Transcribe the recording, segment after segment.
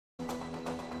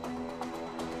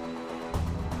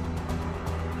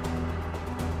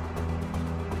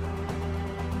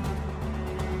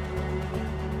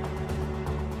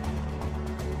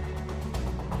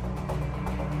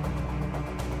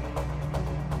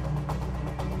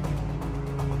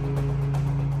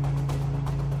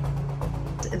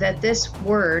that this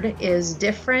word is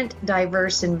different,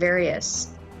 diverse, and various.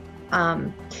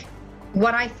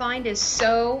 What I find is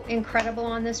so incredible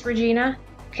on this, Regina,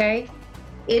 okay?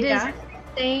 It is the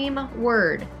same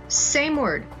word.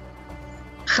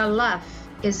 Khalaf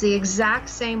is the exact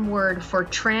same word for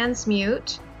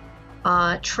transmute,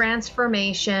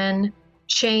 transformation,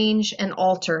 change, and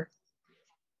alter.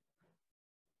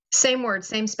 Same word,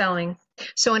 same spelling.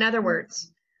 So in other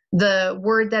words, the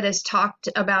word that is talked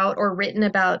about or written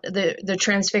about the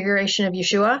transfiguration of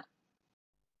Yeshua,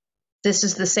 this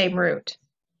is the same root.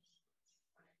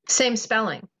 Same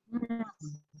spelling.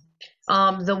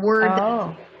 The word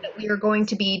that we are going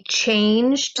to be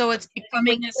changed. So it's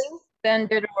becoming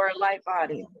ascended or a light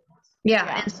body.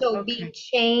 Yeah, and so being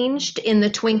changed in the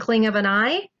twinkling of an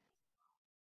eye,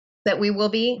 that we will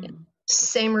be,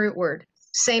 same root word,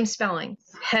 same spelling,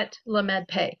 het lamed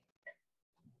pe.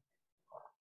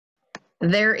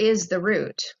 There is the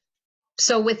root.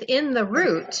 So within the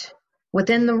root,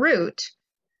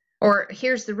 or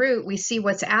here's the root, we see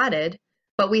what's added,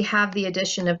 but we have the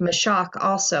addition of mashak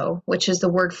also, which is the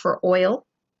word for oil,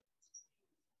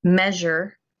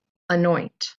 measure,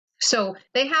 anoint. So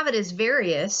they have it as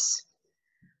various,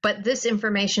 but this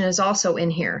information is also in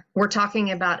here. We're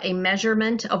talking about a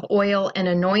measurement of oil and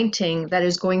anointing that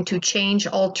is going to change,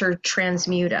 alter,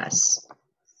 transmute us.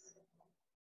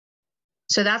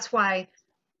 So that's why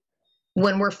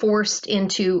when we're forced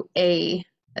into a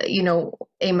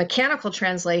mechanical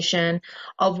translation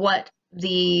of what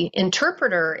the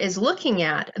interpreter is looking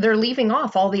at, they're leaving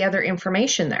off all the other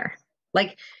information there.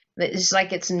 It's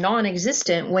like it's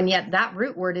non-existent, when yet that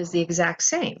root word is the exact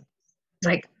same.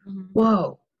 Like,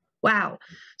 whoa, wow.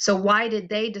 So why did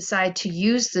they decide to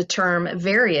use the term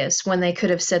various when they could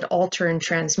have said alter and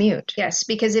transmute? Yes,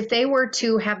 because if they were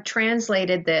to have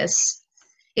translated this,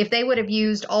 if they would have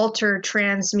used alter,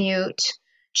 transmute,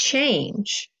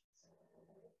 change,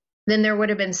 then there would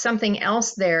have been something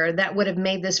else there that would have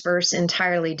made this verse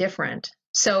entirely different.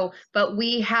 So, but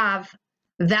we have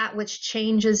that which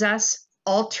changes us,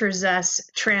 alters us,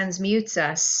 transmutes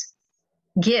us,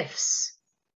 gifts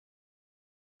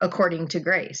according to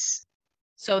grace.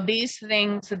 So these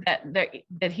things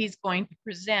that he's going to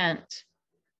present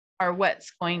are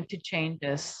what's going to change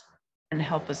us and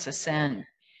help us ascend.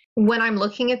 When I'm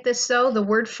looking at this, though, the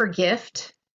word for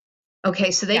gift,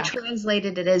 okay, so they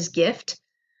translated it as gift,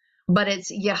 but it's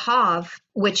Yahav,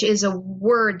 which is a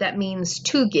word that means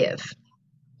to give.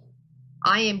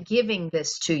 I am giving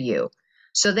this to you.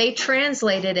 So they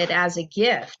translated it as a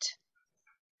gift,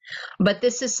 but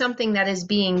this is something that is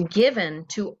being given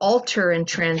to alter and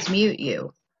transmute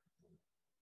you.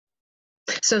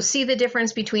 So see the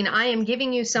difference between I am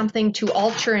giving you something to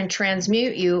alter and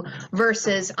transmute you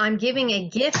versus I'm giving a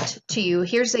gift to you.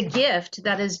 Here's a gift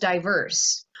that is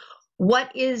diverse.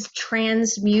 What is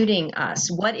transmuting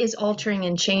us? What is altering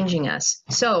and changing us?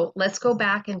 So let's go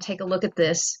back and take a look at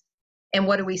this. And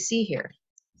what do we see here?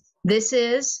 This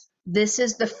is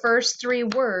the first three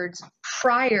words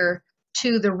prior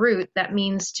to the root that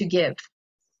means to give.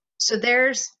 So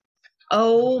there's,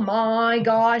 oh my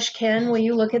gosh, Ken, will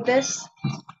you look at this?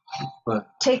 What?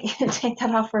 Take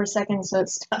that off for a second so it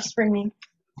stops ringing.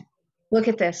 Look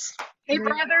at this. Hey,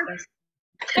 brother.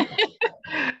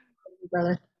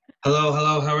 Brother. Hello,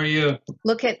 how are you?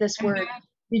 Look at this word.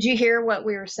 Did you hear what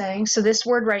we were saying? So this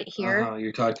word right here.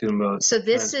 You're talking about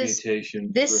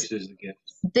transmutation versus the gift.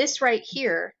 This right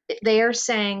here, they are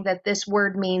saying that this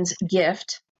word means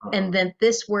gift, and then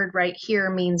this word right here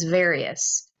means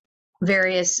various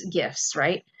gifts,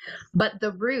 right? But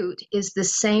the root is the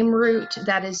same root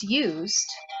that is used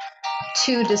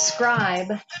to describe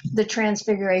the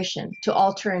transfiguration, to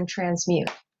alter and transmute.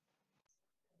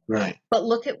 Right. But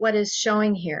look at what is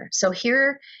showing here. So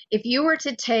here, if you were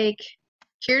to take,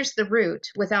 here's the root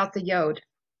without the yod.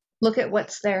 Look at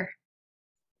what's there.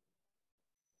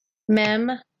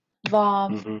 Mem,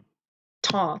 Vav,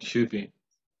 Tom. Should be.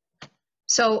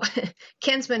 So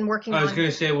Ken's been working on... I was going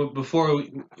to say,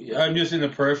 I'm just in the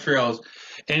peripherals,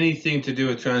 anything to do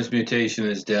with transmutation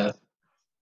is death.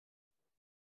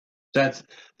 That's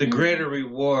the greater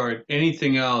reward.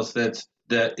 Anything else that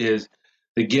is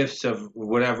the gifts of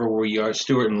whatever we are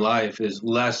steward in life is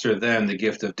lesser than the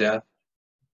gift of death.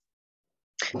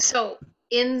 So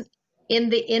in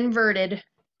the inverted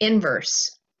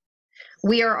inverse,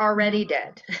 we are already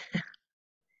dead,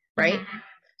 right?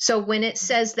 So when it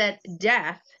says that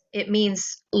death it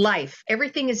means life.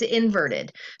 Everything is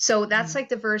inverted. So that's like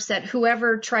the verse that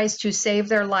whoever tries to save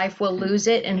their life will lose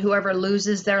it, and whoever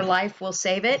loses their life will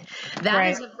save it. That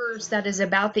is a verse that is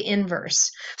about the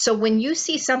inverse. So when you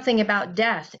see something about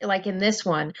death, like in this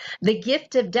one, the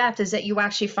gift of death is that you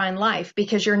actually find life,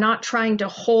 because you're not trying to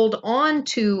hold on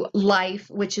to life,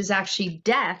 which is actually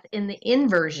death in the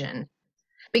inversion,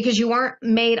 because you aren't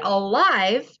made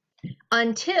alive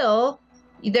until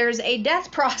there's a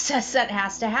death process that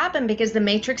has to happen, because the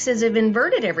matrices have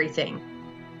inverted everything.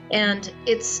 And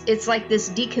it's like this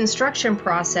deconstruction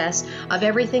process of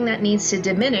everything that needs to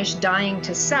diminish, dying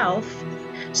to self,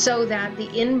 so that the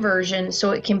inversion,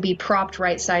 so it can be propped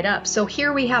right side up. So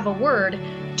here we have a word,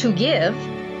 to give.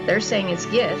 They're saying it's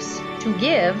gifts, to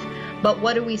give. But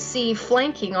what do we see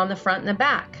flanking on the front and the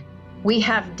back? We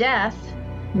have death,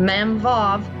 mem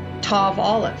vav, tav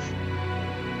aleph.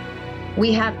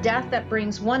 We have death that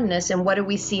brings oneness, and what do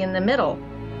we see in the middle?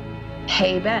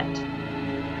 Hey bet,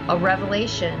 a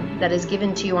revelation that is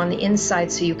given to you on the inside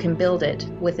so you can build it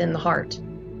within the heart.